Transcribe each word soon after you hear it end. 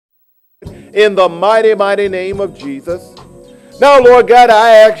in the mighty, mighty name of Jesus. Now, Lord God,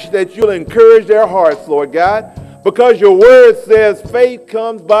 I ask that you'll encourage their hearts, Lord God, because your word says faith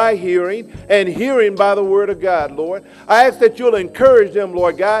comes by hearing, and hearing by the word of God, Lord. I ask that you'll encourage them,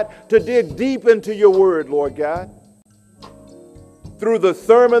 Lord God, to dig deep into your word, Lord God. Through the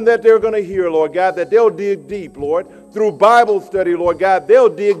sermon that they're going to hear, Lord God, that they'll dig deep, Lord. Through Bible study, Lord God, they'll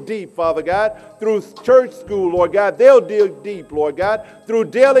dig deep, Father God. Through church school, Lord God, they'll dig deep, Lord God. Through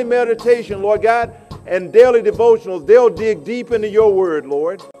daily meditation, Lord God, and daily devotionals, they'll dig deep into your word,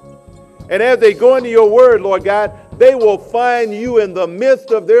 Lord. And as they go into your word, Lord God, they will find you in the midst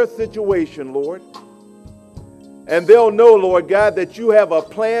of their situation, Lord. And they'll know, Lord God, that you have a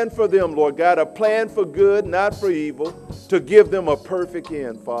plan for them, Lord God, a plan for good, not for evil, to give them a perfect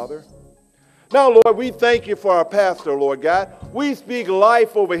end, Father. Now, Lord, we thank you for our pastor, Lord God. We speak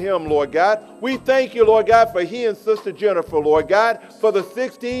life over him, Lord God. We thank you, Lord God, for he and Sister Jennifer, Lord God, for the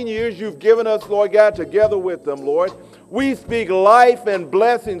 16 years you've given us, Lord God, together with them, Lord. We speak life and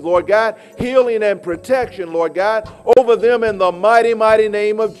blessings, Lord God, healing and protection, Lord God, over them in the mighty, mighty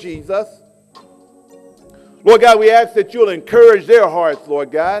name of Jesus. Lord God, we ask that you'll encourage their hearts,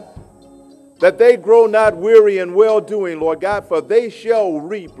 Lord God, that they grow not weary in well-doing, Lord God, for they shall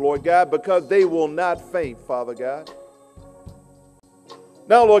reap, Lord God, because they will not faint, Father God.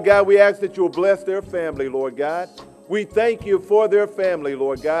 Now, Lord God, we ask that you'll bless their family, Lord God. We thank you for their family,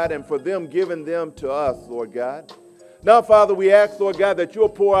 Lord God, and for them giving them to us, Lord God. Now, Father, we ask, Lord God, that you'll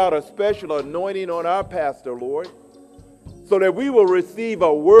pour out a special anointing on our pastor, Lord, so that we will receive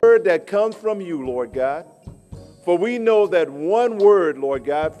a word that comes from you, Lord God. For we know that one word, Lord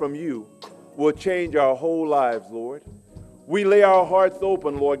God, from you will change our whole lives, Lord. We lay our hearts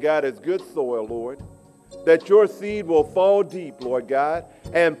open, Lord God, as good soil, Lord, that your seed will fall deep, Lord God,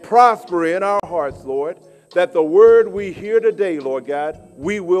 and prosper in our hearts, Lord, that the word we hear today, Lord God,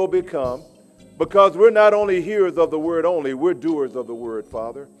 we will become. Because we're not only hearers of the word only, we're doers of the word,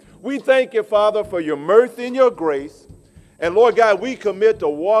 Father. We thank you, Father, for your mercy and your grace. And, Lord God, we commit to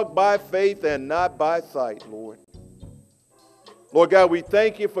walk by faith and not by sight, Lord. Lord God, we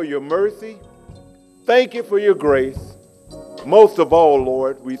thank you for your mercy. Thank you for your grace. Most of all,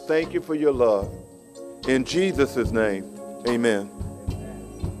 Lord, we thank you for your love. In Jesus' name, amen.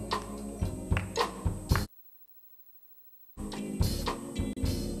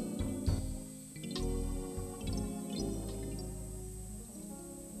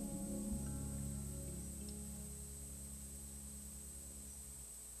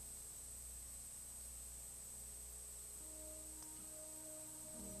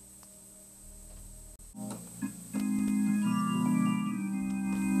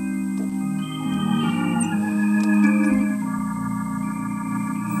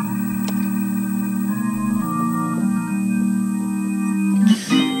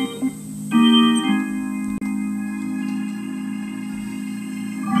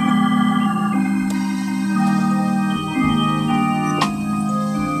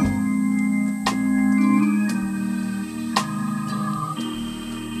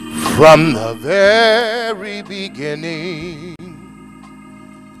 From the very beginning,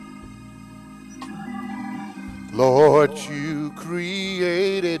 Lord, you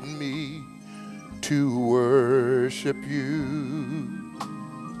created me to worship you.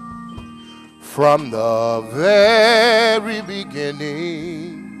 From the very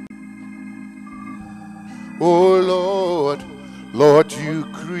beginning, oh Lord, Lord, you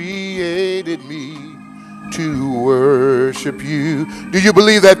created me to worship you. Do you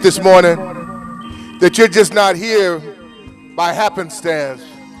believe that this morning? That you're just not here by happenstance,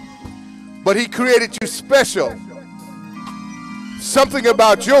 but he created you special. Something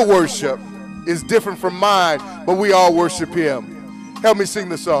about your worship is different from mine, but we all worship him. Help me sing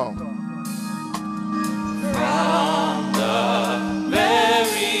the song. From the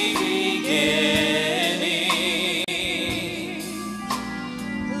very beginning,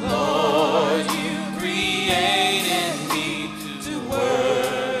 Lord, you created me to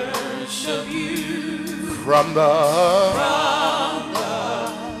worship you. From the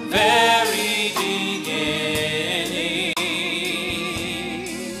very beginning,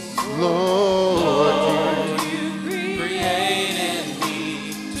 Lord, you created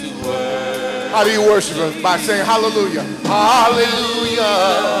me to worship. how do you worship him? By saying hallelujah. Hallelujah.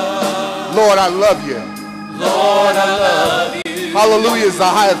 Lord, I love you. Lord, I love you. Hallelujah is the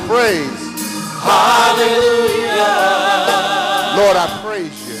highest praise. Hallelujah. Lord, I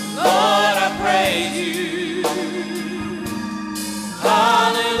praise you. Lord, I praise you.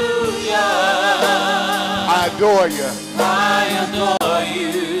 Hallelujah. I adore you. I adore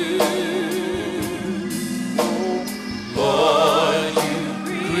you. Lord, you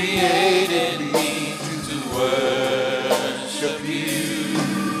created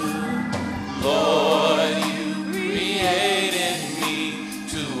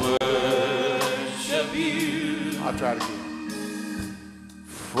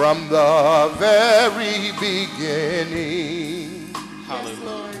from the very beginning.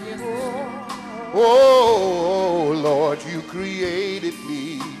 Oh, Lord, you created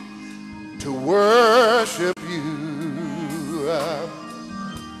me to worship you.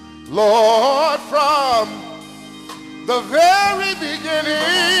 Lord, from the very beginning,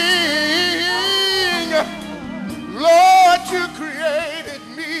 Lord, you created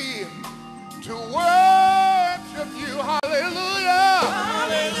me to worship you. Hallelujah.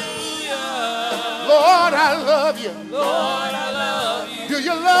 Hallelujah. Lord, I love you. Lord, I love you. Do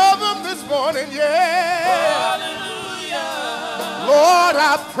you love him this morning? Yeah. Hallelujah. Lord,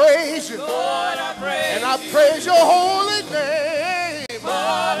 I praise you. Lord, I praise And I praise your holy name.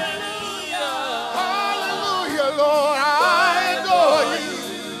 Hallelujah. Hallelujah, Lord, I adore you.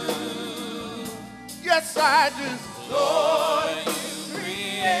 Yes, I do. Lord, you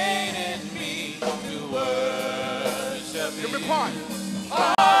created me to worship you. Give me part.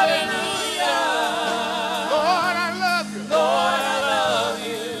 Hallelujah. Lord, I love you. Lord, I love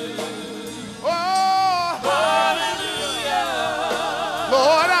you. Oh, Hallelujah.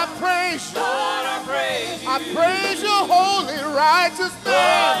 Lord, I praise you. Lord, I praise you. I praise your holy, righteous name.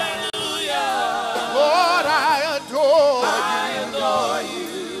 Hallelujah. Lord, I adore I adore you. you.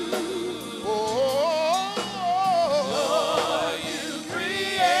 Oh, Lord, you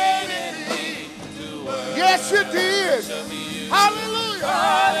created me to worship yes, you did. you. Hallelujah.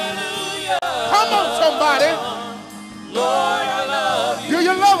 Hallelujah. Come on, somebody. Lord, I love you. Do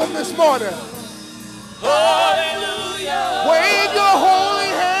you love him this morning? Hallelujah. Wave your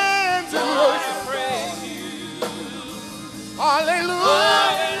holy hands and Lord, I worship. praise you.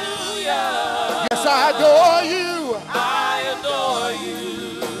 Hallelujah. Hallelujah. Yes, I adore you. I adore you.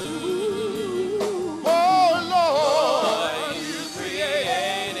 Oh, Lord. Lord, you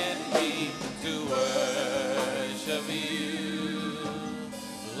created me to worship you.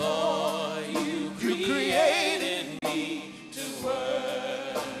 Lord, you created me to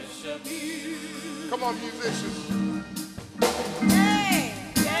worship you. Come on, musicians.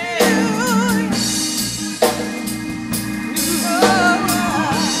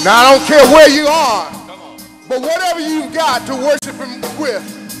 Now, I don't care where you are, but whatever you've got to worship him with,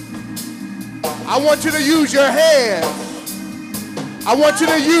 I want you to use your hands. I want you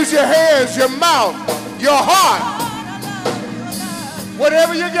to use your hands, your mouth, your heart,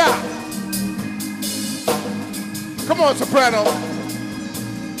 whatever you got. Come on, soprano. Lord,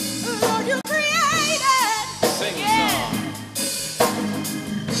 you created. Sing a song.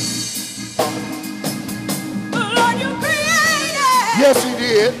 Lord, you created. Yes, he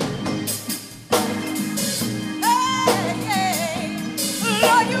did. Hey,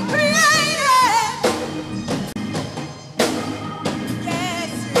 Lord, you created. Yes,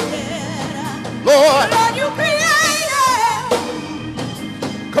 you did. Lord, Lord, you created.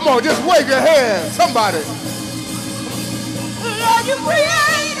 come on, just wave your hands, somebody. Lord, you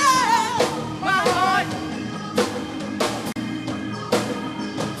created my heart.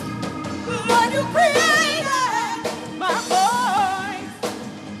 Lord, you created my voice.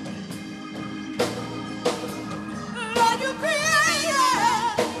 Lord, you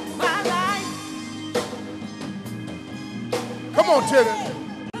created my life. Come on, Jenna.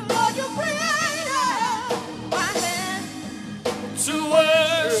 Lord, you created my hands. To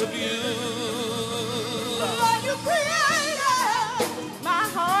worship you. Lord, you created my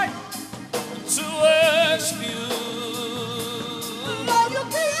heart. To worship you. Lord, you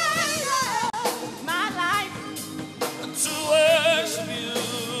created my life. To worship you.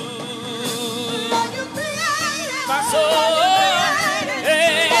 Lord, you created My soul.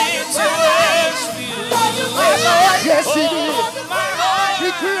 Hey, to worship you. Lord, you created. Yes, he did. My heart. He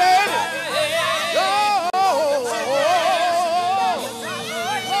created. Oh,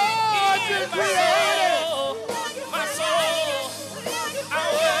 Lord, you created. My soul. I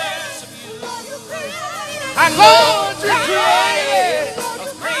worship you. And Lord, you created. I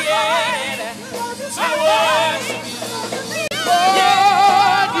was created to worship you. Lord, you,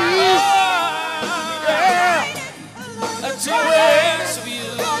 yeah, To worship you.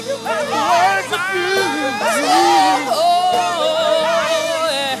 worship you. Oh,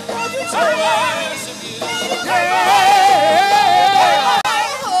 yeah. To worship you. Yeah.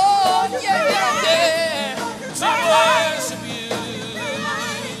 Yeah. To worship you.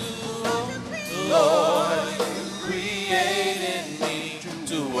 Lord, you created me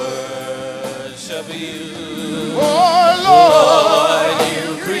to worship you. Oh, Lord. Lord, you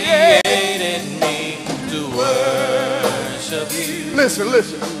created me to worship you. Listen,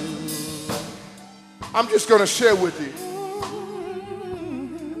 listen. I'm just going to share with you.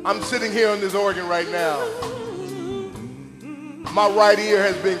 I'm sitting here on this organ right now. My right ear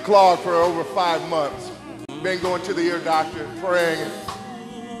has been clogged for over 5 months. Been going to the ear doctor, praying.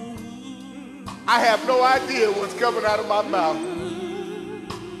 I have no idea what's coming out of my mouth.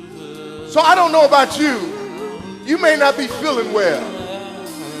 So I don't know about you. You may not be feeling well.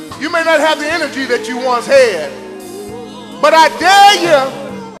 You may not have the energy that you once had. But I dare you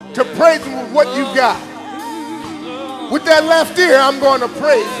to praise him with what you got. With that left ear, I'm going to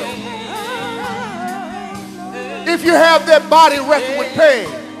praise him. If you have that body wrecking with pain,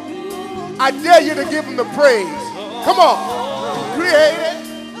 I dare you to give him the praise. Come on. Create it.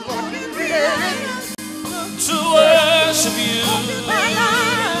 Lord, you created to worship you.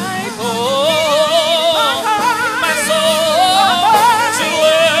 Oh, my soul, to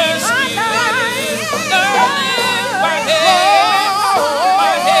worship you. My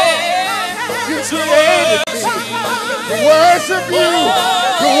head, you created me. To worship you.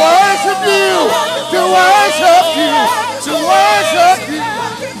 To worship you. To worship you. To worship you. To worship you.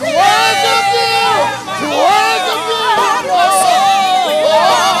 To worship you.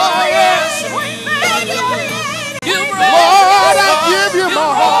 Lord, I give you my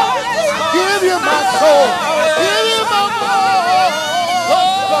heart. I give you my soul. I give you my soul.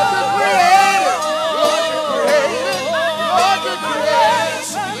 Lord, you created. Lord, you created. Lord, you created. Lord, you created.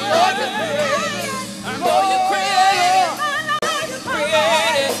 I know you created to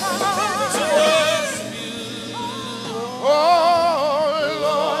worship you. Oh,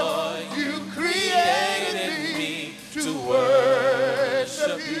 Lord, you created me to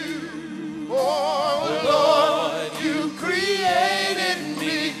worship you. Oh, Lord, you created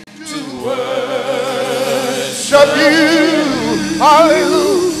me to worship you.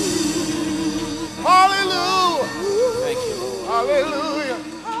 Hallelujah. Hallelujah. Thank you, Lord. Hallelujah.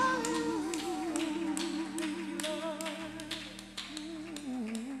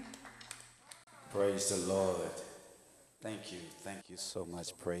 Praise the Lord. Thank you. Thank you so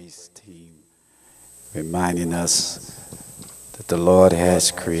much, praise team. Reminding us that the Lord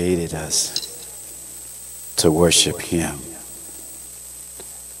has created us to worship him.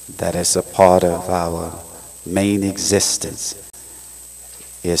 That is a part of our main existence,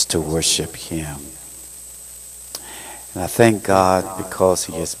 is to worship him. And I thank God because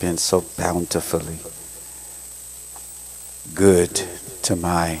he has been so bountifully good to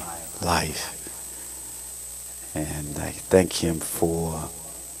my life. And I thank him for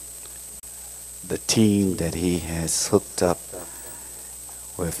the team that he has hooked up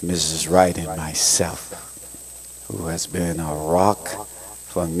with Mrs. Wright and myself, who has been a rock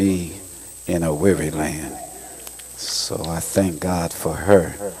for me in a weary land. So I thank God for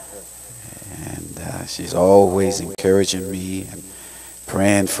her. And she's always encouraging me and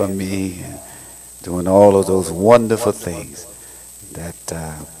praying for me and doing all of those wonderful things that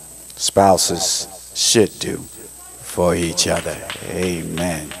spouses should do for each other.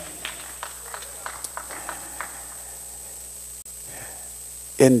 Amen.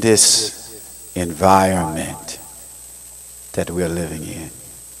 In this environment that we're living in,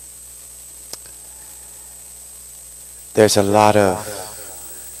 there's a lot of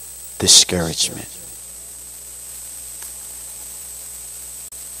discouragement.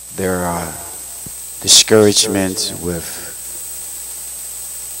 There are discouragements with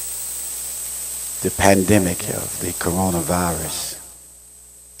the pandemic of the coronavirus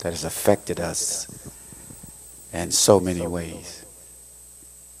that has affected us in so many ways.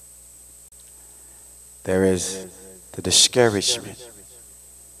 There is the discouragement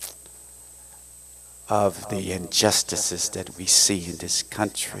of the injustices that we see in this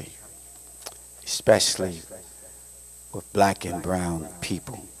country, especially with black and brown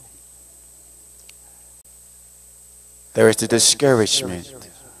people. There is the discouragement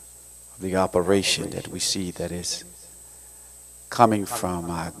of the operation that we see that is coming from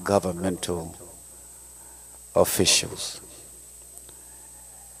our governmental officials.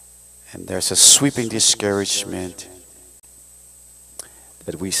 And there's a sweeping discouragement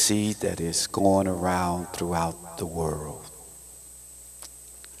that we see that is going around throughout the world.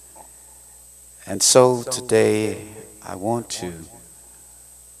 And so today I want to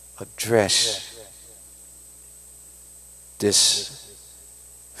address this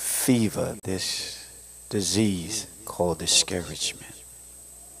fever, this disease called discouragement.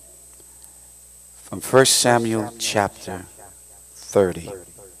 From 1 Samuel chapter 30.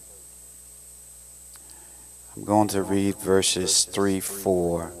 I'm going to read verses 3,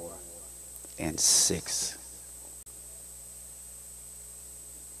 4, and 6.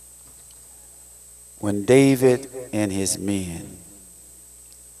 When David and his men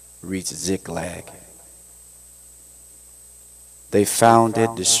reached Ziklag, they found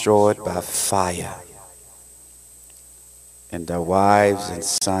it destroyed by fire and their wives and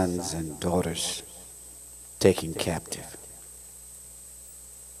sons and daughters taken captive.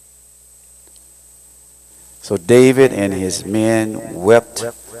 So David and his men wept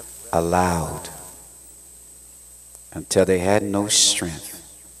aloud until they had no strength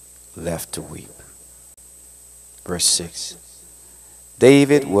left to weep. Verse 6.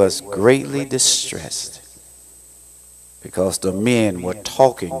 David was greatly distressed because the men were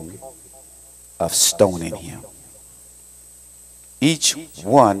talking of stoning him. Each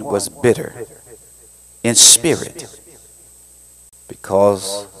one was bitter in spirit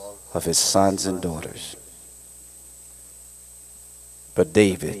because of his sons and daughters. But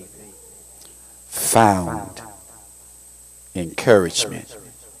David found encouragement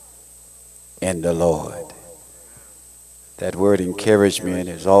in the Lord. That word encouragement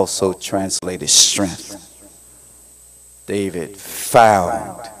is also translated strength. David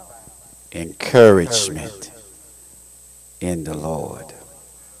found encouragement in the Lord.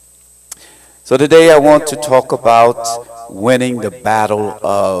 So today I want to talk about winning the battle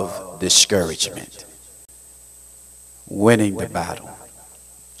of discouragement. Winning the battle.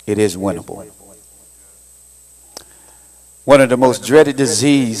 It is winnable. One of the most dreaded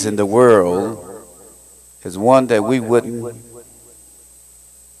diseases in the world is one that we wouldn't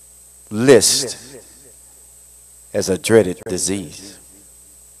list as a dreaded disease.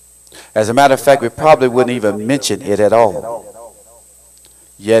 As a matter of fact, we probably wouldn't even mention it at all.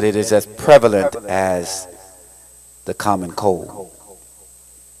 Yet it is as prevalent as the common cold.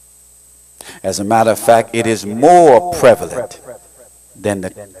 As a matter of fact, it is more prevalent than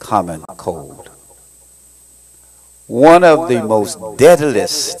the common cold. One of the most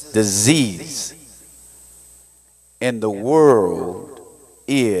deadliest diseases in the world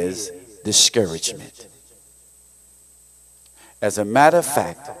is discouragement. As a matter of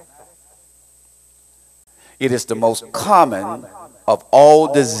fact, it is the most common of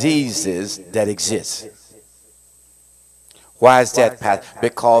all diseases that exist. Why is that, Pat?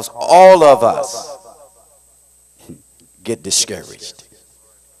 Because all of us get discouraged.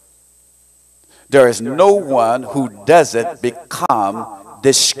 There is no one who doesn't become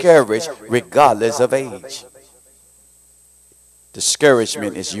discouraged regardless of age.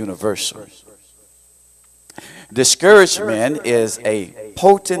 Discouragement is universal. Discouragement is a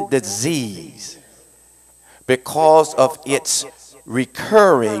potent disease because of its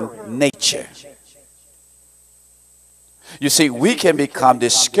recurring nature. You see, we can become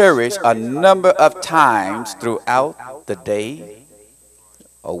discouraged a number of times throughout the day,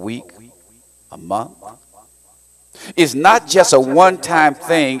 a week, a month. It's not just a one-time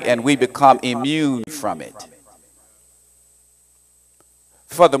thing and we become immune from it.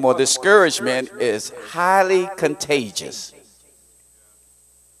 Furthermore, discouragement is highly contagious.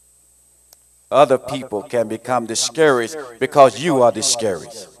 Other people can become discouraged because you are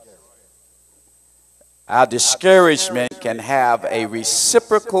discouraged. Our discouragement can have a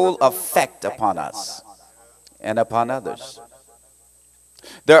reciprocal effect upon us and upon others.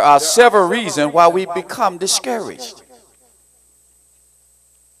 There are several reasons why we become discouraged.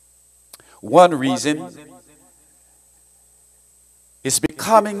 One reason is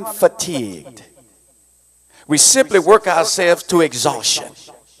becoming fatigued. We simply work ourselves to exhaustion.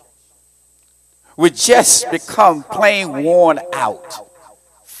 We just become plain worn out,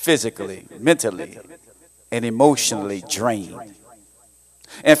 physically, mentally, and emotionally drained.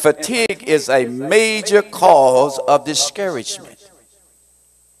 And fatigue is a major cause of discouragement.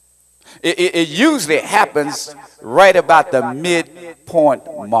 It usually happens right about the midpoint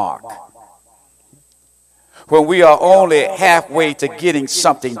mark, when we are only halfway to getting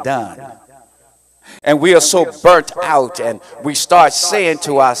something done. And we are so burnt out and we start saying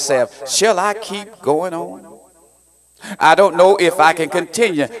to ourselves, shall I keep going on? I don't know if I can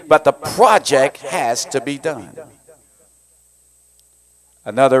continue, but the project has to be done.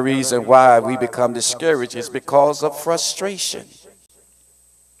 Another reason why we become discouraged is because of frustration.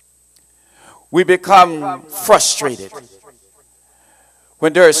 We become frustrated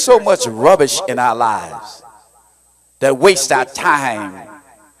when there is so much rubbish in our lives that waste our time,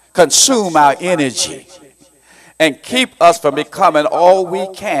 consume our energy, and keep us from becoming all we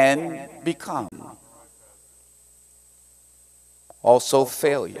can become. Also,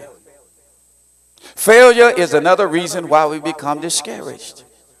 failure. Failure is another reason why we become discouraged.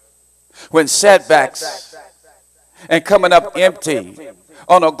 When setbacks and coming up empty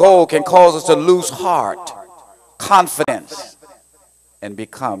on a goal can cause us to lose heart, confidence, and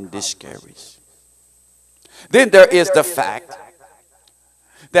become discouraged. Then there is the fact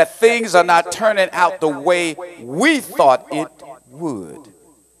that things are not turning out the way we thought it would.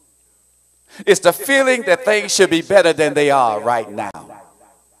 It's the feeling that things should be better than they are right now.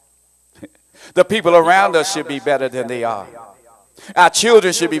 The people around us should be better than they are. Our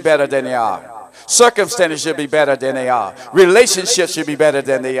children should be better than they are. Circumstances should be better than they are. Relationships should be better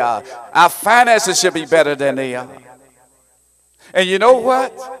than they are. Our finances should be better than they are. And you know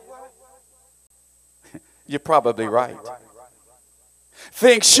what? You're probably right.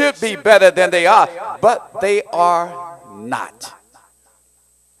 Things should be better than they are, but they are not.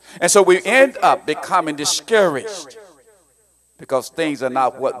 And so we end up becoming discouraged because things are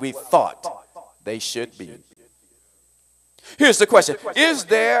not what we thought they should be. Here's the question. Is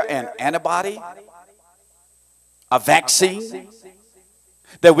there an antibody, a vaccine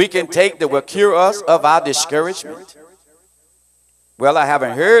that we can take that will cure us of our discouragement? Well, I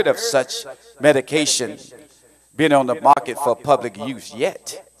haven't heard of such medication being on the market for public use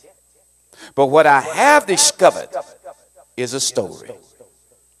yet. But what I have discovered is a story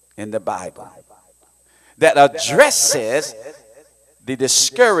in the Bible that addresses the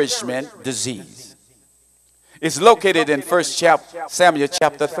discouragement disease. It's located in 1 Samuel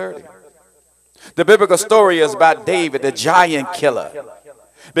chapter 30. The biblical story is about David, the giant killer,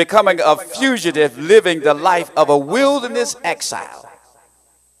 becoming a fugitive, living the life of a wilderness exile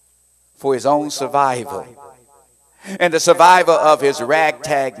for his own survival and the survival of his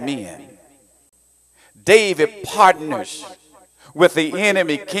ragtag men. David partners with the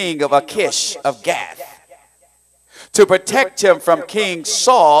enemy king of Achish of Gath to protect him from King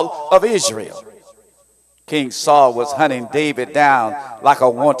Saul of Israel. King Saul was hunting David down like a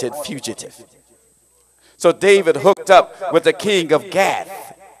wanted fugitive. So David hooked up with the king of Gath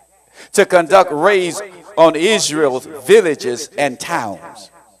to conduct raids on Israel's villages and towns.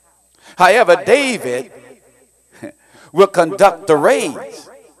 However, David will conduct the raids,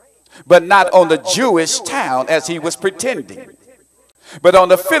 but not on the Jewish town as he was pretending, but on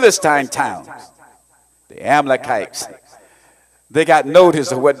the Philistine towns. The Amalekites, they got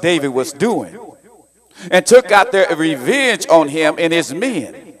notice of what David was doing and took out their revenge on him and his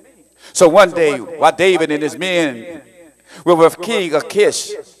men. So one day, while David and his men were with King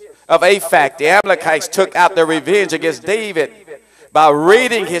Achish of Aphek, the Amalekites took out their revenge against David by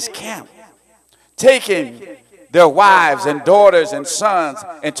raiding his camp, taking their wives and daughters and sons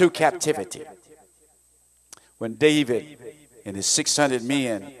into captivity. When David and his 600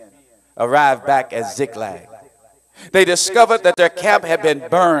 men arrived back at Ziklag, they discovered that their camp had been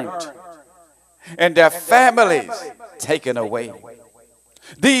burned and their families taken away.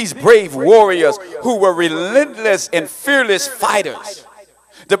 These brave warriors who were relentless and fearless fighters,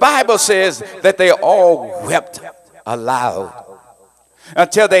 the Bible says that they all wept aloud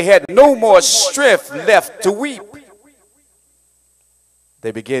until they had no more strength left to weep.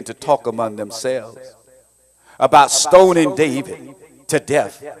 They began to talk among themselves about stoning David to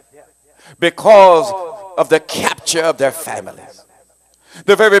death because of the capture of their families.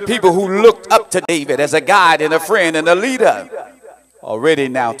 The very people who looked up to David as a guide and a friend and a leader are ready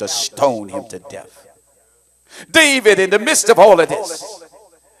now to stone him to death. David, in the midst of all of this,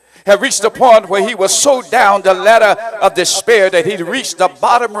 had reached a point where he was so down the ladder of despair that he reached the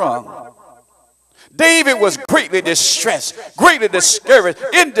bottom rung. David was greatly distressed, greatly discouraged,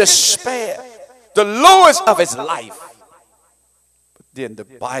 in despair, the lowest of his life. But then the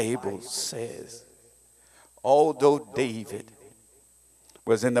Bible says, although David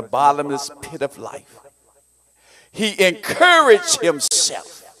was in the bottomless pit of life, he encouraged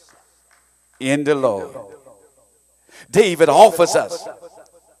himself in the Lord. David offers us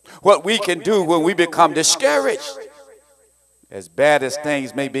what we can do when we become discouraged. As bad as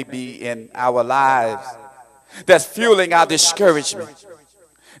things may be in our lives that's fueling our discouragement,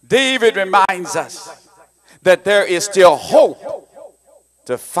 David reminds us that there is still hope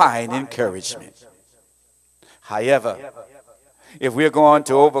to find encouragement. However, if we're going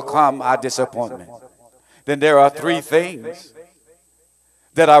to overcome our disappointment, then there are three things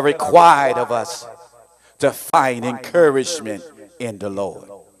that are required of us to find encouragement in the Lord.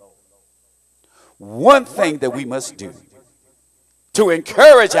 One thing that we must do to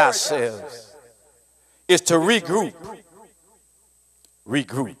encourage ourselves is to regroup.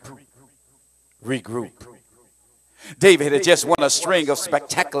 David had just won a string of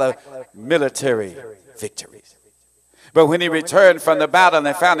spectacular military victories. But when he returned from the battle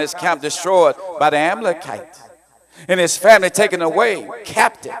and found his camp destroyed by the Amalekites and his family taken away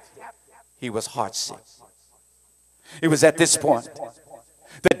captive, he was heartsick. It was at this point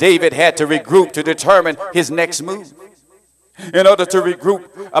that David had to regroup to determine his next move. In order to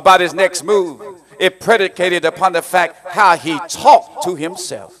regroup about his next move, it predicated upon the fact how he talked to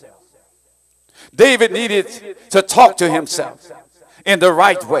himself. David needed to talk to himself in the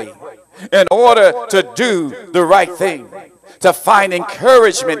right way in order to do the right thing, to find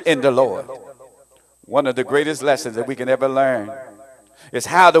encouragement in the Lord. One of the greatest lessons that we can ever learn is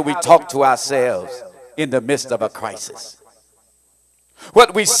how do we talk to ourselves in the midst of a crisis.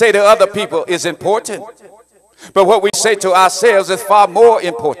 What we say to other people is important, but what we say to ourselves is far more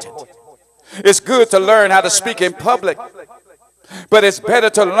important. It's good to learn how to speak in public, but it's better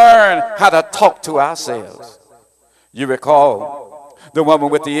to learn how to talk to ourselves. You recall the woman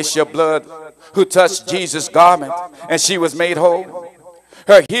with the issue of blood who touched Jesus' garment and she was made whole.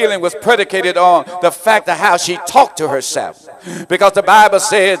 Her healing was predicated on the fact of how she talked to herself. Because the Bible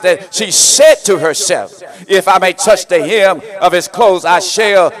says that she said to herself, if I may touch the hem of his clothes, I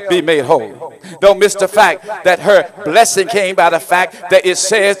shall be made whole. Don't miss the fact that her blessing came by the fact that it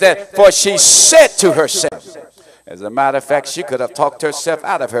says that for she said to herself. As a matter of fact, she could have talked herself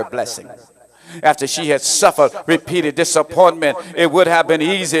out of her blessing. After she had suffered repeated disappointment, it would have been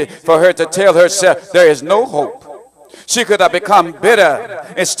easy for her to tell herself there is no hope. She could have become bitter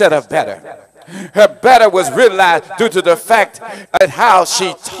instead of better. Her better was realized due to the fact of how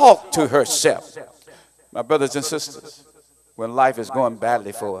she talked to herself. My brothers and sisters, when life is going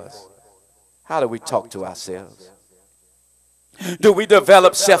badly for us, how do we talk to ourselves? Do we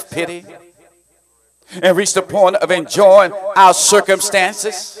develop self-pity and reach the point of enjoying our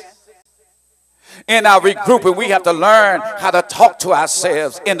circumstances? In our regrouping, we have to learn how to talk to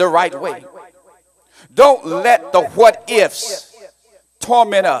ourselves in the right way. Don't let the what-ifs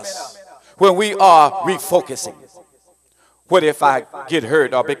torment us when we are refocusing. What if I get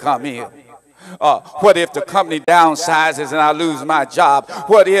hurt or become ill? What if the company downsizes and I lose my job?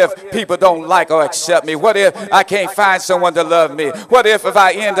 What if people don't like or accept me? What if I can't find someone to love me? What if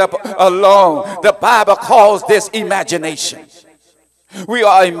I end up alone? The Bible calls this imagination. We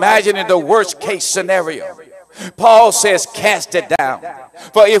are imagining the worst case scenario. Paul says, cast it down.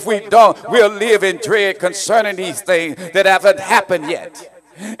 For if we don't, we'll live in dread concerning these things that haven't happened yet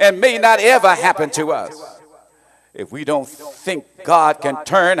and may not ever happen to us. If we don't think God can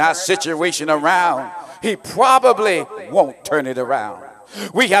turn our situation around, he probably won't turn it around.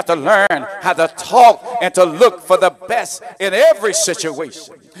 We have to learn how to talk and to look for the best in every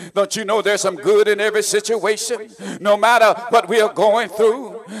situation. Don't you know there's some good in every situation? No matter what we are going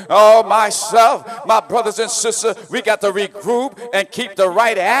through. Oh, myself, my brothers and sisters, we got to regroup and keep the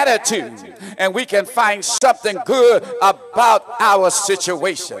right attitude. And we can find something good about our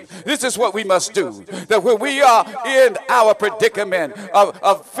situation. This is what we must do. That when we are in our predicament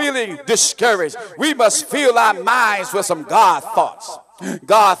of feeling discouraged, we must fill our minds with some God thoughts.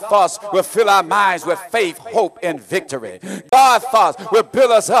 God thoughts will fill our minds with faith, hope, and victory. God thoughts will build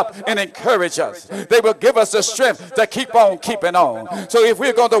us up and encourage us. They will give us the strength to keep on keeping on. So if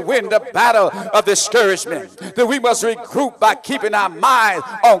we're going to win the battle of discouragement, then we must regroup by keeping our mind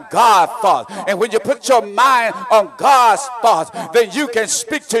on God's thoughts. And when you put your mind on God's thoughts, then you can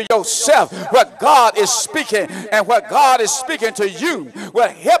speak to yourself what God is speaking, and what God is speaking to you will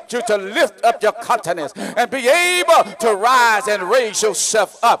help you to lift up your countenance and be able to rise and raise yourself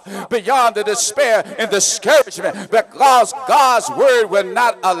up beyond the despair and discouragement, because God's word will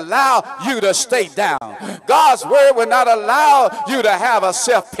not allow you to stay down. God's word will not allow you to have a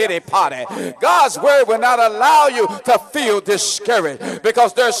self-pity party. God's word will not allow you to feel discouraged,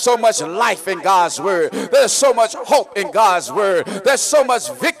 because there's so much life in God's word. There's so much hope in God's word. There's so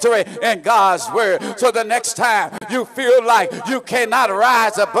much victory in God's word. So the next time you feel like you cannot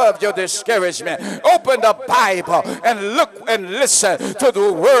rise above your discouragement, open the Bible and look and listen to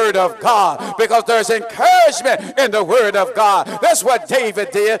the word of God, because there's encouragement in the word of God. That's what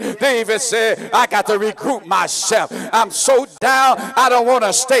David did. David said, I got to regroup myself. I'm so down, I don't want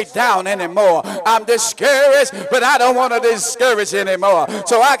to stay down anymore. I'm discouraged, but I don't want to discourage anymore.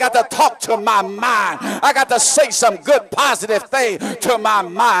 So I got to talk to my mind. I got to say some good positive thing to my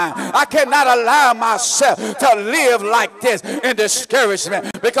mind. I cannot allow myself to live like this in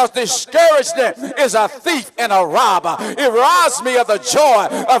discouragement, because discouragement is a thief and a robber. It robs me of the joy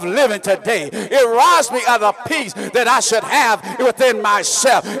of living today. It robs me of the peace that I should have within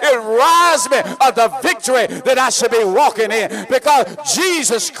myself. It robs me of the victory that I should be walking in, because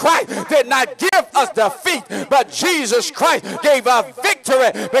Jesus Christ did not give us defeat, but Jesus Christ gave us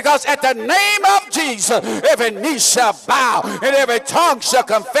victory, because at the name of Jesus, every knee shall bow and every tongue shall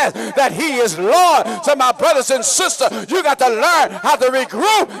confess that he is Lord. So my brothers and sisters, you got to learn how to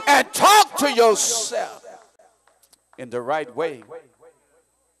regroup and talk to yourself in the right way,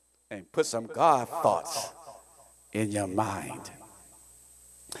 and put some God thoughts in your mind.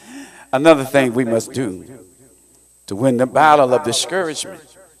 Another thing we must do to win the battle of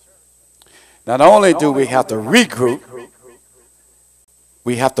discouragement, not only do we have to regroup,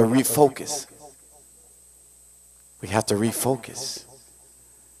 We have to refocus. We have to refocus.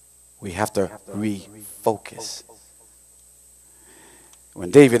 We have to refocus. When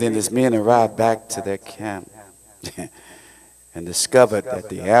David and his men arrived back to their camp and discovered that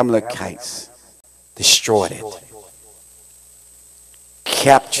the Amalekites destroyed it,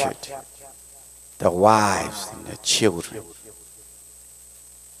 captured the wives and the children,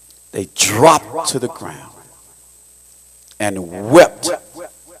 they dropped to the ground and wept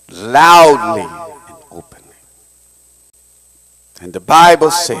loudly and openly. And the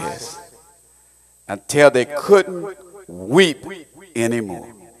Bible says, until they couldn't weep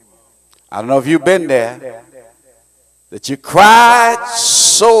anymore. I don't know if you've been there, that you cried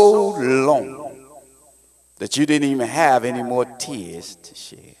so long that you didn't even have any more tears to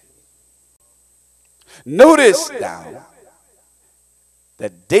shed. Notice now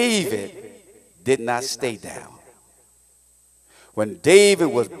that David did not stay down. When David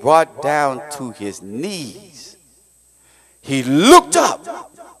was brought down to his knees, he looked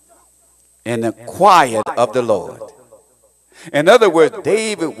up and inquired of the Lord. In other words,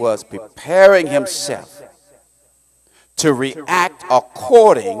 David was preparing himself to react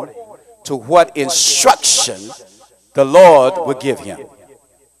according to what instruction the Lord would give him.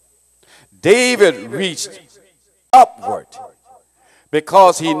 David reached upward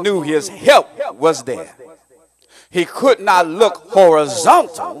because he knew his help was there. He could not look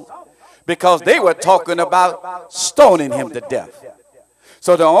horizontal because they were talking about stoning him to death.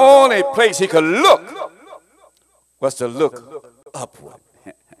 So the only place he could look was to look upward.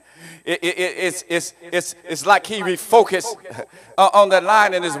 It's like he refocused on that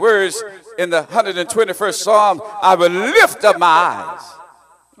line in his words in the 121st Psalm. I will lift up my eyes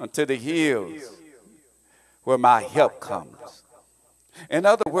unto the hills where my help comes. In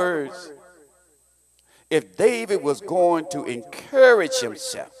other words, if David was going to encourage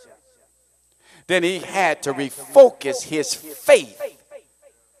himself, then he had to refocus his faith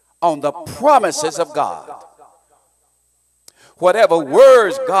on the promises of God. Whatever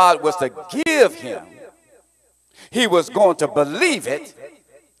words God was to give him, he was going to believe it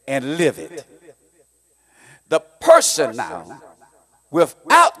and live it. The person now,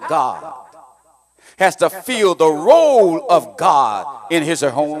 without God, has to feel the role of God in his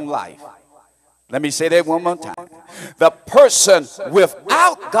or her own life. Let me say that one more time. The person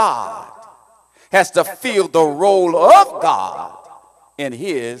without God has to feel the role of God in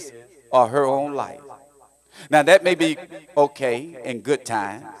his or her own life. Now that may be okay in good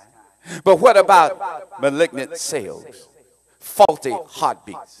times, but what about malignant cells, faulty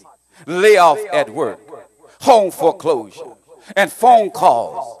heartbeats, layoff at work, home foreclosure, and phone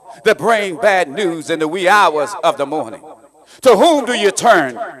calls that bring bad news in the wee hours of the morning? To whom do you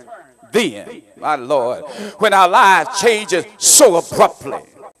turn then, my Lord, when our lives changes so abruptly?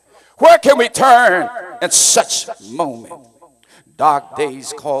 Where can we turn in such moment? Dark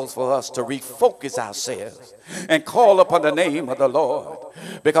days calls for us to refocus ourselves and call upon the name of the Lord,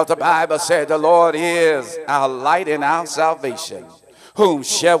 because the Bible said the Lord is our light and our salvation. Whom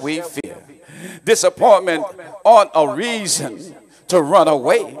shall we fear? Disappointment aren't a reason to run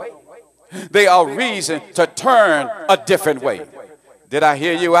away. They are a reason to turn a different way. Did I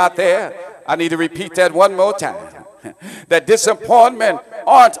hear you out there? I need to repeat that one more time. That disappointment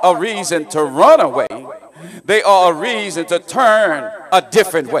aren't a reason to run away. They are a reason to turn a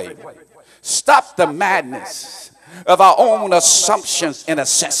different way. Stop the madness of our own assumptions and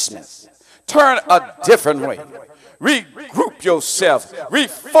assessments. Turn a different way. Regroup yourself.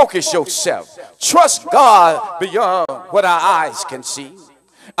 Refocus yourself. Trust God beyond what our eyes can see.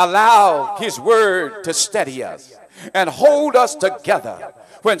 Allow His word to steady us and hold us together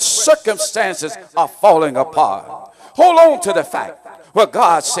when circumstances are falling apart. Hold on to the fact what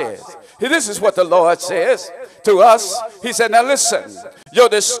God says. This is what the Lord says to us. He said, now listen, your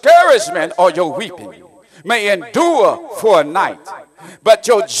discouragement or your weeping may endure for a night, but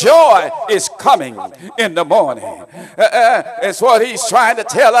your joy is coming in the morning. It's what he's trying to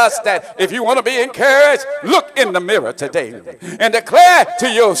tell us, that if you want to be encouraged, look in the mirror today and declare to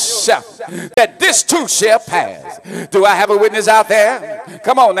yourself that this too shall pass. Do I have a witness out there?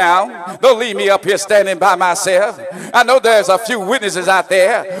 Come on now. Don't leave me up here standing by myself. I know there's a few witnesses out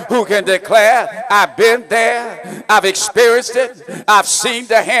there who can declare, I've been there, I've experienced it, I've seen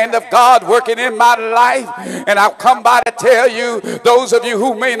the hand of God working in my life, and I've come by to tell you, those of you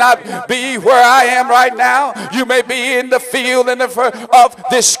who may not be where I am right now, you may be in the field of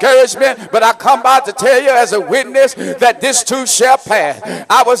discouragement, but I come by to tell you as a witness that this too shall pass.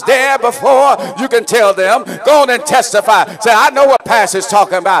 I was there before. You can tell them. Go on and testify. Say, I know what passes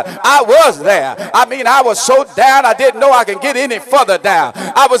talking about. I was there. I mean, I was so down, I didn't know I could get any further down.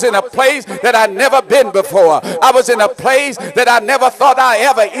 I was in a place that I'd never been before. I was in a place that I never thought I'd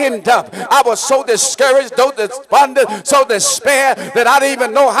ever end up. I was so discouraged, so despondent, so despair that I didn't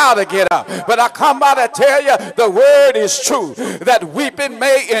even know how to get up. But I come by to tell you, the word is true, that weeping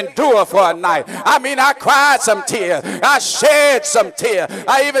may endure for a night. I mean, I cried some tears. I shed some tears.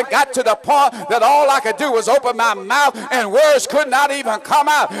 I even got to the point that all I could do was open my mouth and words could not even come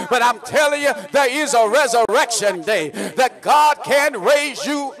out. But I'm telling you, there is a resurrection day that God can raise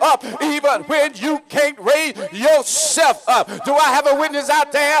you up even when you can't raise yourself up. Do I have a witness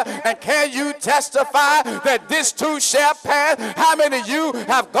out there? And can you testify that this too shall pass? How many of you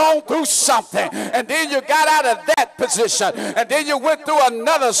have gone through something and then you got out of that position and then you went through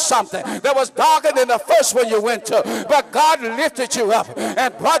another something that was darker than the first one you went to, but God lifted you up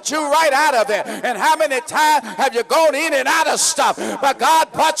and brought you right out of it? And how many times have you gone in and out of stuff, but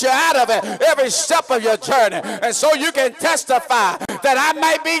God brought you out of it every step of your journey? And so you can testify that I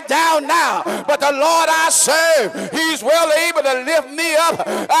may be down now, but the Lord I serve, he's well able to lift me up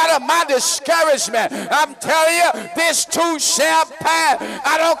out of my discouragement. I'm telling you, this too shall pass.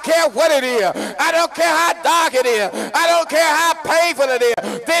 I don't care what it is. I don't care how dark it is. I don't care how painful it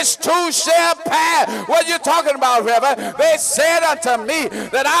is. This too shall pass. What are you talking about, Reverend? They said unto me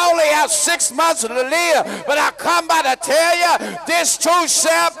that I only have 6 months to live, but I come by to tell you, this too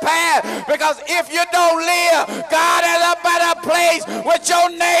shall pass. Because if you don't live, God has a better place with your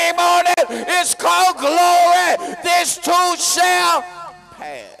name on it. It's called glory. This too shall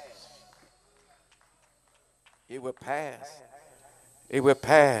pass. It will pass. It will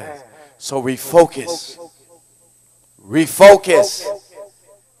pass. So refocus. Refocus.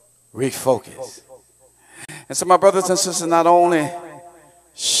 Refocus. And so, my brothers and sisters, not only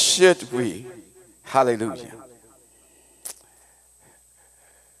should we, hallelujah,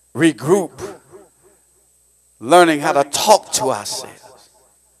 regroup, learning how to talk to ourselves,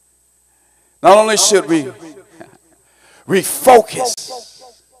 not only should we refocus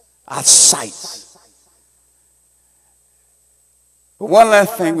our sights, but one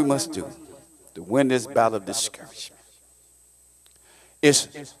last thing we must do to win this battle of discouragement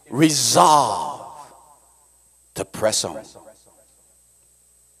is resolve to press on.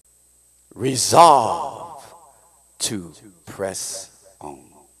 Resolve to press on.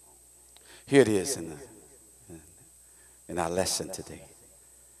 Here it is in our lesson today.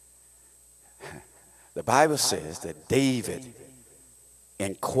 The Bible says that David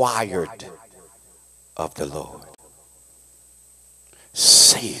inquired of the Lord,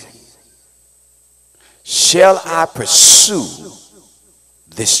 saying, shall I pursue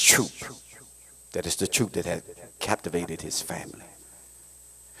this troop? That is the troop that had captivated his family.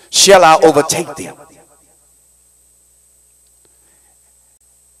 Shall I overtake them?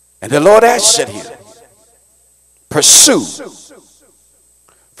 And the Lord answered him, pursue,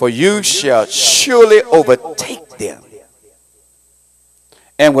 for you shall surely overtake them,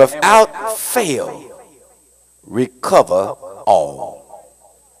 and without fail recover all.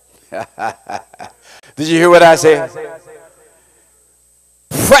 Did you hear what I said?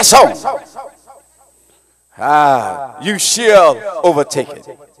 Press on. You shall overtake it,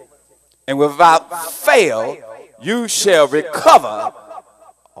 and without fail you shall recover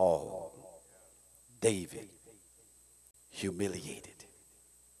all. David, humiliated,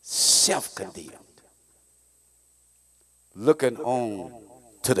 self-condemned, looking on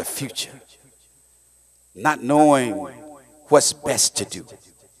to the future, not knowing what's best to do,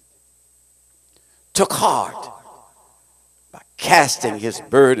 took heart by casting his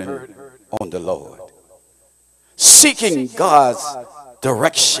burden on the Lord, seeking God's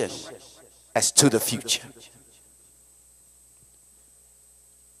direction as to the future.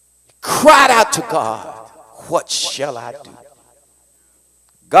 Cried out to God, what shall I do?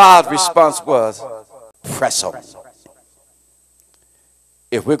 God's response was, press on.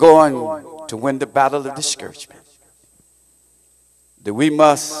 If we're going to win the battle of discouragement, then we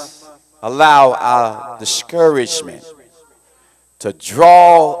must allow our discouragement to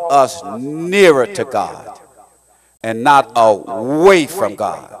draw us nearer to God and not away from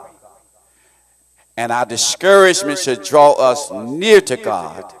God. And our discouragement should draw us near to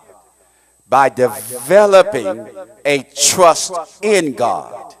God by developing a trust in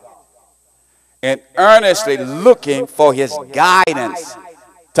God and earnestly looking for his guidance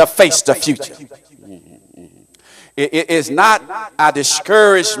to face the future. It is not our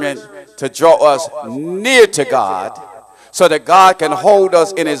discouragement to draw us near to God so that God can hold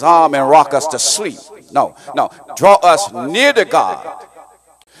us in his arm and rock us to sleep. No. Draw us near to God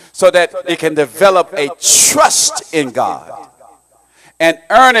so that it can develop a trust in God and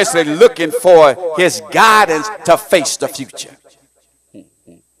earnestly looking for his guidance to face the future.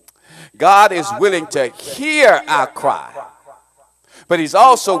 God is willing to hear our cry, but he's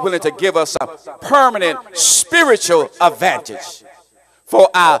also willing to give us a permanent spiritual advantage for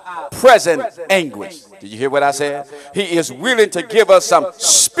our present anguish. Did you hear what I said? He is willing to give us some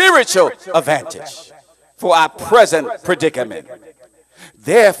spiritual advantage for our present predicament.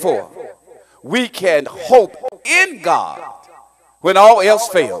 Therefore, we can hope in God when all else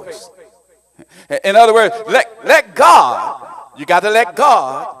fails. In other words, let God, you got to let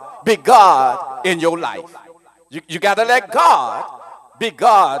God be God in your life. You got to let God be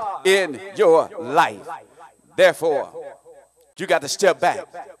God in your life. Therefore, you got to step back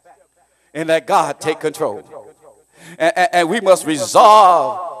and let God take control. And we must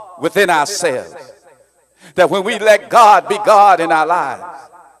resolve within ourselves that when we let God be God in our lives,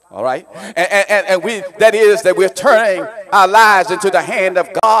 all right, and that is that we're turning our lives into the hand of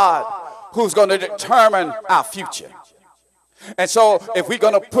God, who's going to determine our future. And so if we're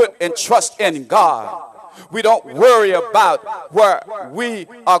going to put and trust in God, we don't worry about where we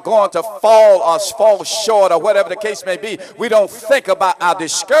are going to fall or fall short or whatever the case may be. We don't think about our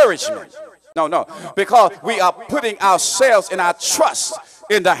discouragement. No, because we are putting ourselves and our trust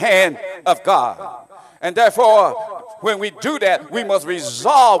in the hand of God. And therefore, when we do that, we must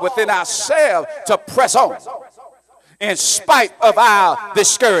resolve within ourselves to press on in spite of our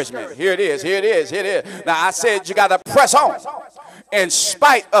discouragement. Here it is. Now, I said you got to press on in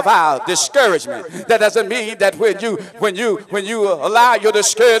spite of our discouragement. That doesn't mean that when you allow your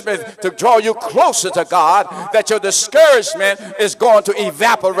discouragement to draw you closer to God, that your discouragement is going to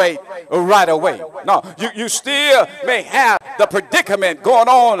evaporate right away. No, you still may have the predicament going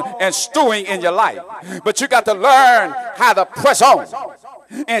on and stewing in your life, but you got to learn how to press on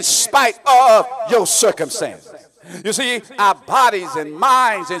in spite of your circumstances. You see, our bodies and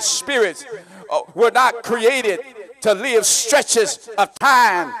minds and spirits were not created to live stretches of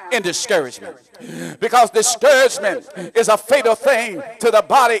time in discouragement. Because discouragement is a fatal thing to the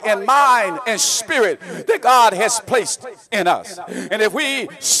body and mind and spirit that God has placed in us. And if we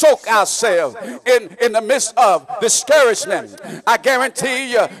soak ourselves in the midst of discouragement, I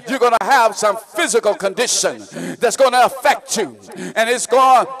guarantee you're going to have some physical condition that's going to affect you. And it's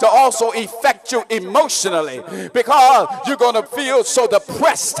going to also affect you emotionally, because you're going to feel so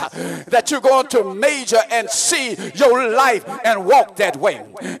depressed that you're going to major and see your life and walk that way.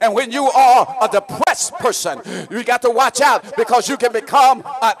 And when you are a depressed person, you got to watch out, because you can become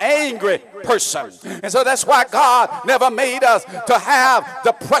an angry person. And so that's why God never made us to have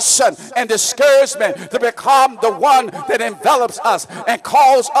depression and discouragement to become the one that envelops us and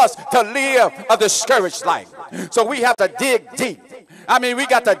calls us to live a discouraged life. So we have to dig deep. We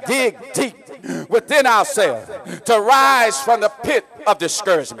got to dig deep within ourselves to rise from the pit of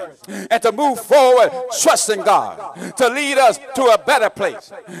discouragement and to move forward trusting God to lead us to a better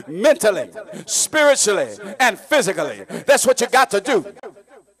place mentally, spiritually, and physically. That's what you got to do.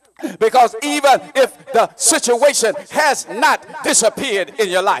 Because even if the situation has not disappeared in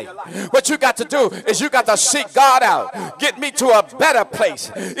your life, what you got to do is you got to seek God out. Get me to a better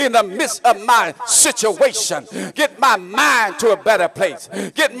place in the midst of my situation. Get my mind to a better place.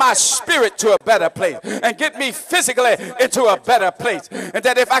 Get my spirit to a better place. And get me physically into a better place. And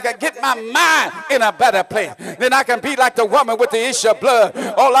that if I can get my mind in a better place, then I can be like the woman with the issue of blood.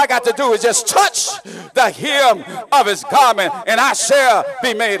 All I got to do is just touch the hem of his garment, and I shall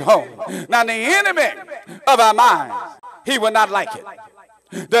be made whole. Now the enemy of our mind, he will not like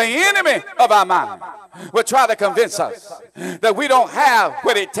it. The enemy of our mind will try to convince us that we don't have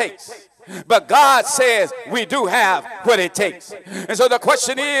what it takes. But God says we do have what it takes. And so the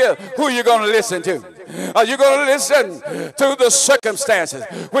question is, who are you going to listen to? Are you going to listen to the circumstances,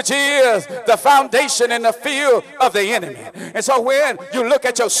 which is the foundation in the field of the enemy? And so when you look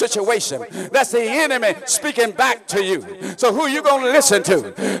at your situation, that's the enemy speaking back to you. So who are you going to listen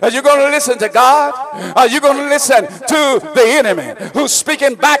to? Are you going to listen to God? Are you going to listen to the enemy who's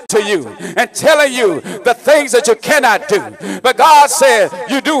speaking back to you and telling you the things that you cannot do? But God says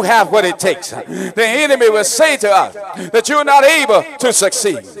you do have what it takes. The enemy will say to us that you're not able to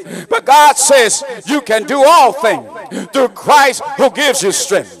succeed. But God says you can do all things through Christ who gives you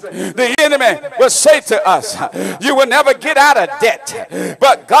strength. The enemy will say to us, you will never get out of debt.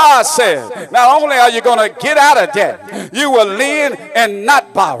 But God says, not only are you going to get out of debt, you will lend and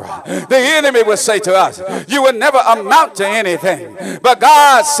not borrow. The enemy will say to us, you will never amount to anything. But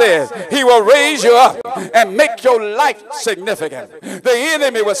God says he will raise you up and make your life significant. The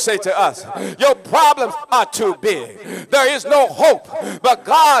enemy will say to us, your problems are too big. There is no hope. But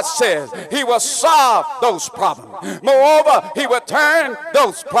God says he will solve solve those problems. Moreover, he will turn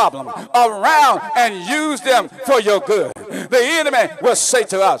those problems around and use them for your good. The enemy will say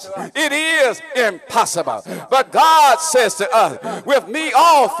to us, it is impossible. But God says to us, with me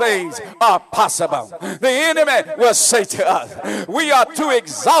all things are possible. The enemy will say to us, we are too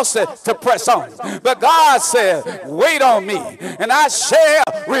exhausted to press on. But God says, wait on me, and I shall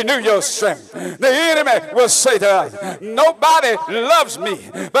renew your strength. The enemy will say to us, nobody loves me.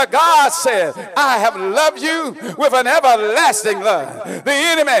 But God says, I have loved you with an everlasting love. The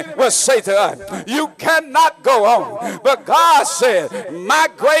enemy will say to us, you cannot go on. But God said, my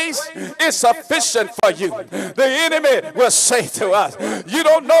grace is sufficient for you. The enemy will say to us, you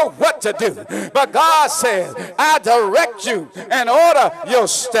don't know what to do. But God says, I direct you and order your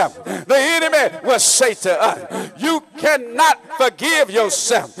step. The enemy will say to us, you cannot forgive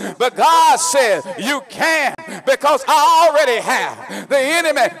yourself. But God says, you can, because I already have. The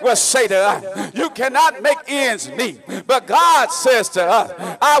enemy will say to us, you cannot make ends meet. But God says to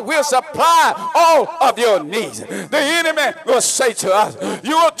us, I will supply all of your needs. The enemy will say to us,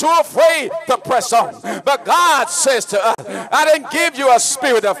 you are too afraid to press on. But God says to us, I didn't give you a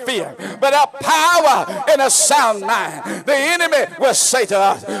spirit of fear, but a power and a sound mind. The enemy will say to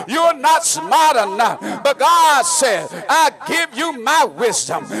us, you're not smart enough. But God says, I give you my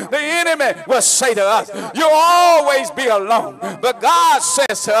wisdom. The enemy will say to us, you'll always be alone. But God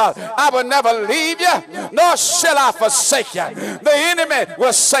says to us, I will never leave you, nor shall I forsake you. The enemy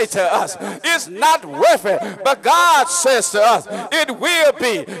will say to us, it's not worth it. But God says to us, it will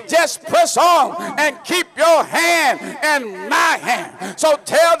be. Just press on and keep your hand in my hand. So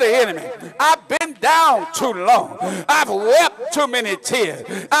tell the enemy, I've been down too long. I've wept too many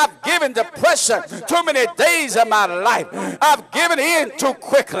tears. I've given depression too many days of my life. I've given in too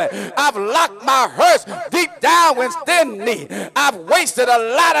quickly. I've locked my hurts deep down within me. I've wasted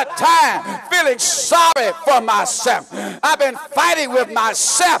a lot of time feeling sorry for myself. I've been fighting with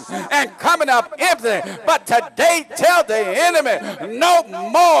myself and coming up empty. But today, tell the enemy, no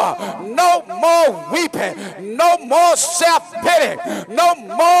more weeping, no more self-pity, no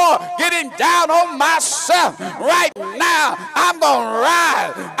more getting down on myself. Right now, I'm going to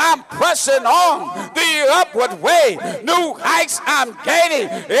rise. I'm pressing on the upward way. New heights I'm gaining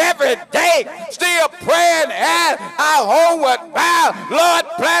every day. Still praying as I homeward bound. Lord,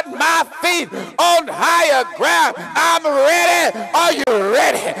 plant my feet on higher ground. I'm ready. Are you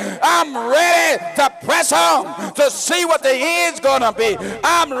ready? I'm ready to press on to see what the end's going to be.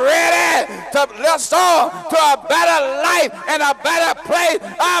 I'm ready to press on to a better life and a better place.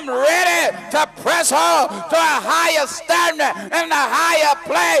 I'm ready to press on to a higher standard and a higher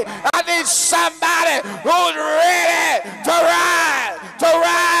place. I need somebody who's ready to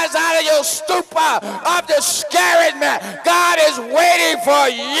rise out of your stupor of discouragement. God is waiting for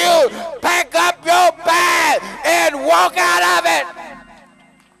you. Pack up your bag and walk out of it.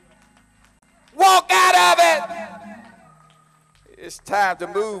 Walk out of it. It's time to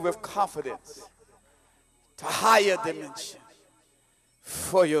move with confidence to higher dimension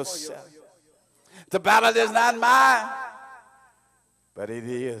for yourself. The battle is not mine, but it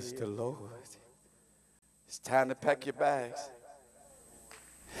is the Lord. It's time to pack your bags.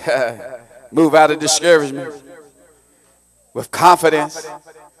 Move out of discouragement with confidence.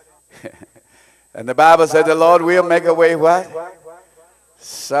 And the Bible said the Lord will make a way what?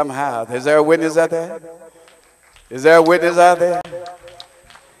 Somehow. Is there a witness out there? Is there a witness out there?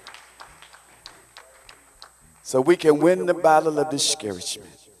 So we can win the battle of discouragement.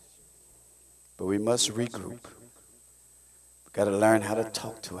 But we must regroup. We've got to learn how to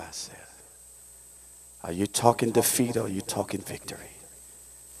talk to ourselves. Are you talking defeat or are you talking victory?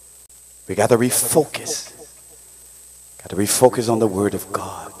 We got to refocus. Got to refocus on the Word of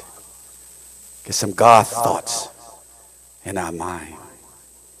God. Get some God thoughts in our mind.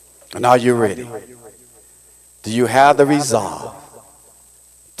 And are you ready? Do you have the resolve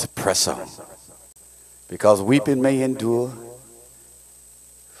to press on? Because weeping may endure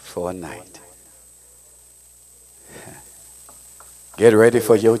for a night. Get ready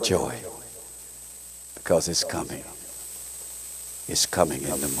for your joy, because it's coming. It's coming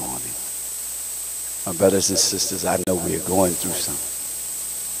in the morning. My brothers and sisters, I know we are going through some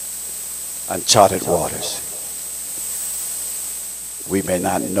uncharted waters. We may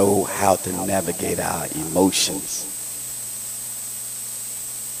not know how to navigate our emotions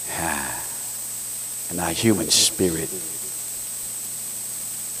and our human spirit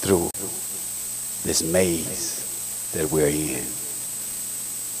through this maze that we're in.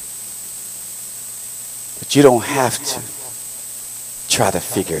 But you don't have to try to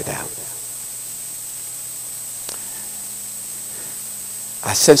figure it out.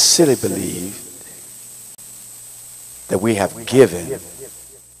 I sincerely believe that we have given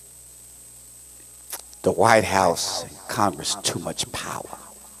the White House and Congress too much power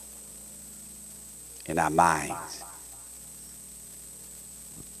in our minds.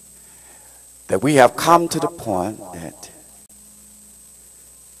 That we have come to the point that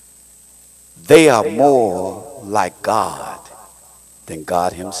they are more like God than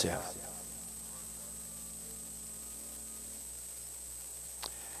God himself.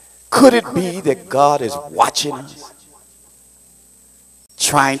 Could it be that God is watching us,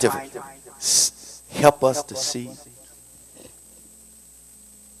 trying to help us to see?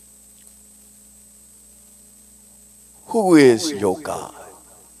 Who is your God?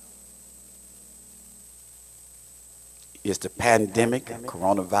 Is the pandemic,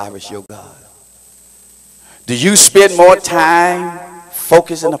 coronavirus, your God? Do you spend more time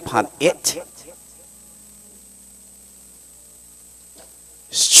focusing upon it?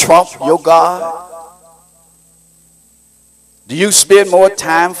 Is Trump your God? Do you spend more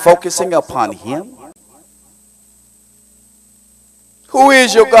time focusing upon him? Who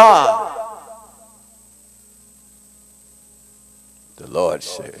is your God? The Lord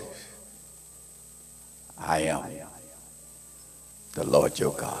says, I am the Lord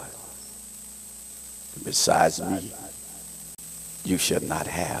your God. And besides me, you shall not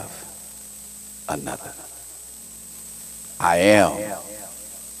have another. I am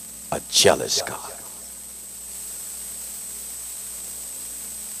a jealous God.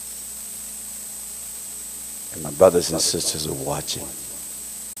 And my brothers and sisters are watching.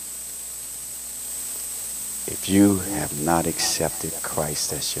 If you have not accepted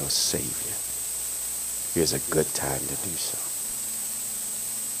Christ as your Savior, here's a good time to do so.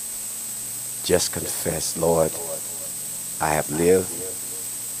 Just confess, Lord, I have lived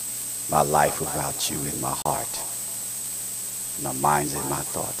my life without you in my heart, my mind and my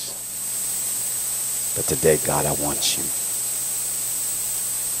thoughts. But today, God, I want you.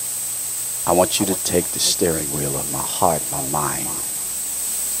 I want you to take the steering wheel of my heart, my mind,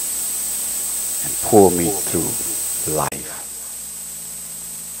 and pull me through life,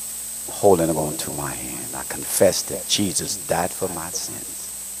 holding them onto my hand. I confess that Jesus died for my sins.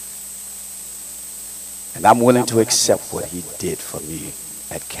 And I'm willing to accept what he did for me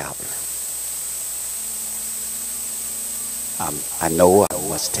at Calvary. I know I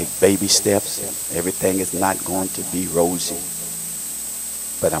must take baby steps, and everything is not going to be rosy.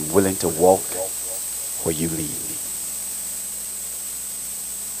 But I'm willing to walk where you lead me.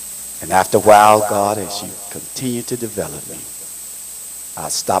 And after a while, God, as you continue to develop me, I'll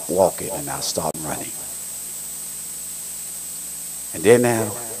stop walking and I'll start running. And then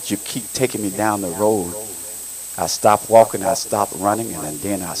now, as you keep taking me down the road, I stop walking, I stop running, and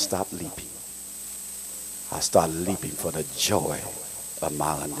then I stop leaping. I start leaping for the joy of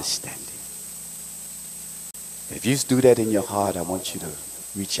my understanding. If you do that in your heart, I want you to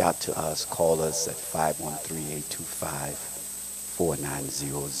reach out to us. Call us at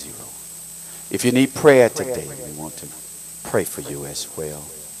 513-825-4900. If you need prayer today, we want to pray for you as well.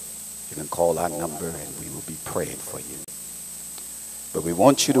 You can call our number and we will be praying for you. But we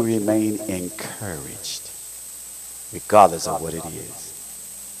want you to remain encouraged, regardless of what it is.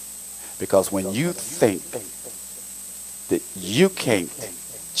 Because when you think that you can't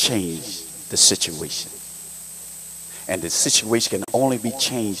change the situation, and the situation can only be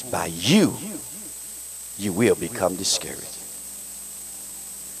changed by you, you will become discouraged.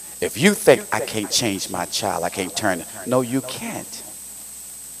 If you think, I can't change my child, I can't turn it. No, you can't.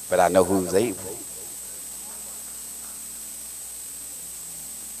 But I know who's able.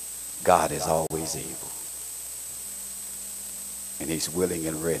 God is always able. And he's willing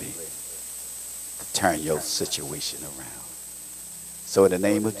and ready to turn your situation around. So in the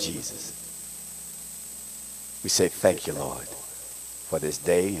name of Jesus, we say thank you, Lord, for this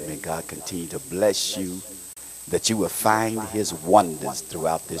day. And may God continue to bless you, that you will find his wonders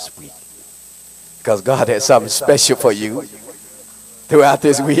throughout this week. Because God has something special for you. Throughout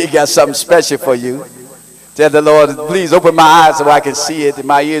this week, he got something special for you. Tell the Lord, please open my eyes so I can see it, and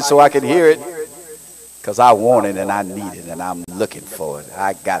my ears so I can hear it. Because I want it and I need it and I'm looking for it.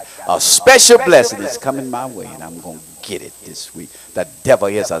 I got a special blessing that's coming my way and I'm going to get it this week. The devil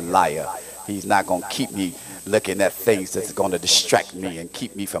is a liar. He's not going to keep me looking at things that's going to distract me and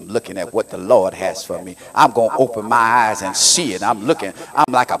keep me from looking at what the Lord has for me. I'm going to open my eyes and see it. I'm looking.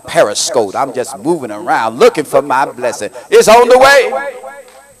 I'm like a periscope. I'm just moving around looking for my blessing. It's on the way.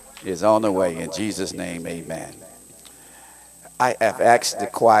 It's on the way. In Jesus' name, amen. I have asked the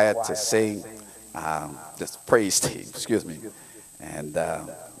choir to sing this praise team, excuse me, and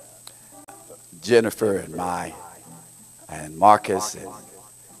Jennifer and Marcus and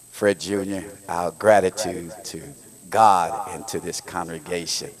Fred Jr., our gratitude to God into this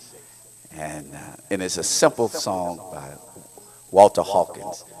congregation. And it's a simple song by Walter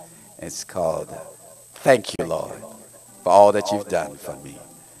Hawkins. It's called Thank You, Lord, for all that you've done for me.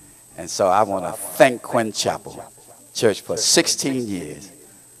 And so I want to thank Quinn Chapel Church for 16 years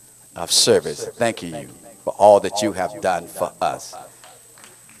of service. Thank you for all that you have done for us.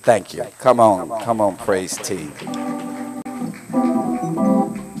 Thank you. Come on, praise team.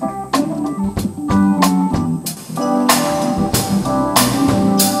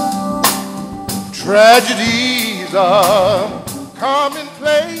 Tragedies are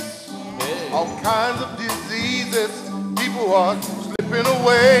commonplace. All kinds of diseases. People are slipping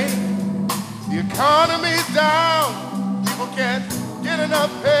away. The economy's down. People can't get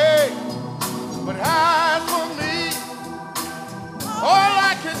enough pay. But as for me, all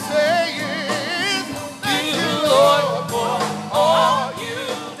I can say is thank you, Lord, for all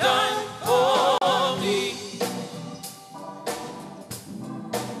you've done for me.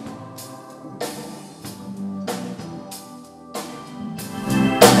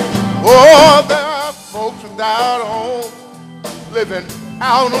 Oh, there are folks without homes living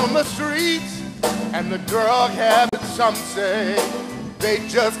out on the streets, and the drug habits, some say, they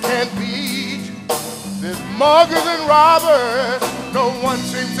just can't beat. There's muggers and robbers, no one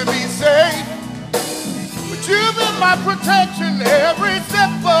seems to be safe. But you've been my protection every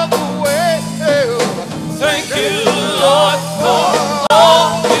step of the way. Thank you, Lord, for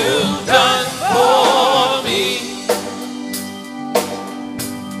all you've done for me.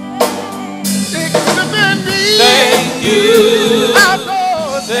 It could have been me. Thank you.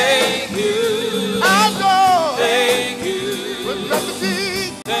 Outdoors. Thank you. Outdoors. Thank you. With nothing to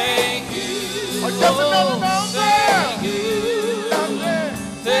eat. Thank you. Or just another number. Thank you. Nothing.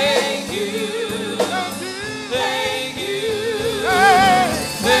 Thank you. Nothing. Thank you. Hey.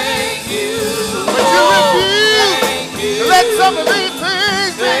 Thank you. But you refuse Thank you. to let some of these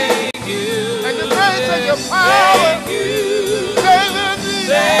things Thank you. and your grace and your power Thank you. stay with me.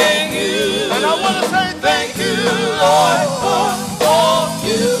 Thank you. And I want to say thank you, Lord, for all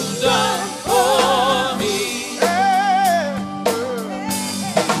you've done for me.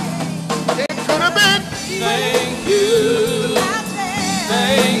 It could have been. Thank you.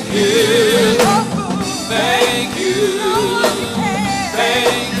 Thank you. Thank you.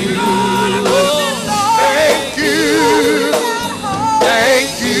 Thank you. Thank you.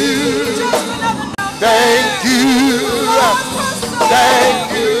 Thank you. Thank you.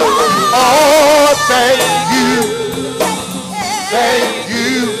 Thank you. Oh, thank you. Thank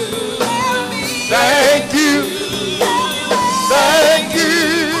you. Thank you. Thank you.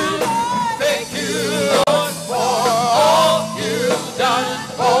 Thank you, Lord, for all you've done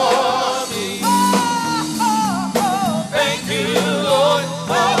for me. Thank you, Lord,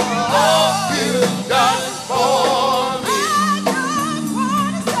 for all you've done for me.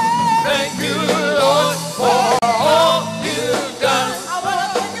 Thank you, Lord, for all you've done.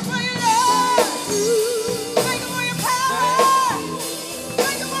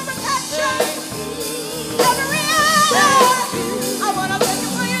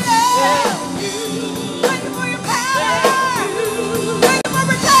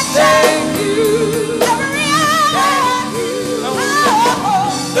 Thank you.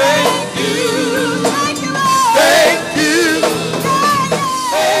 Thank you. Thank you.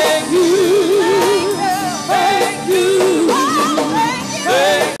 Thank you. Thank you.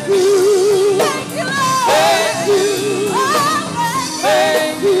 Thank you.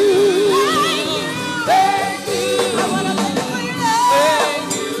 Thank you. Thank you. Thank you. Thank you.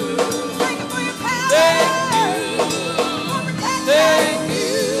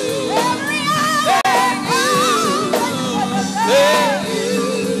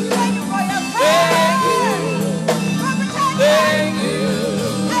 Thank you.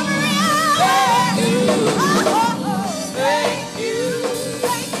 Thank you.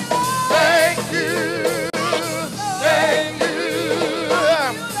 Thank you.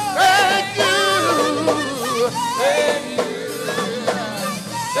 Thank you. Thank you.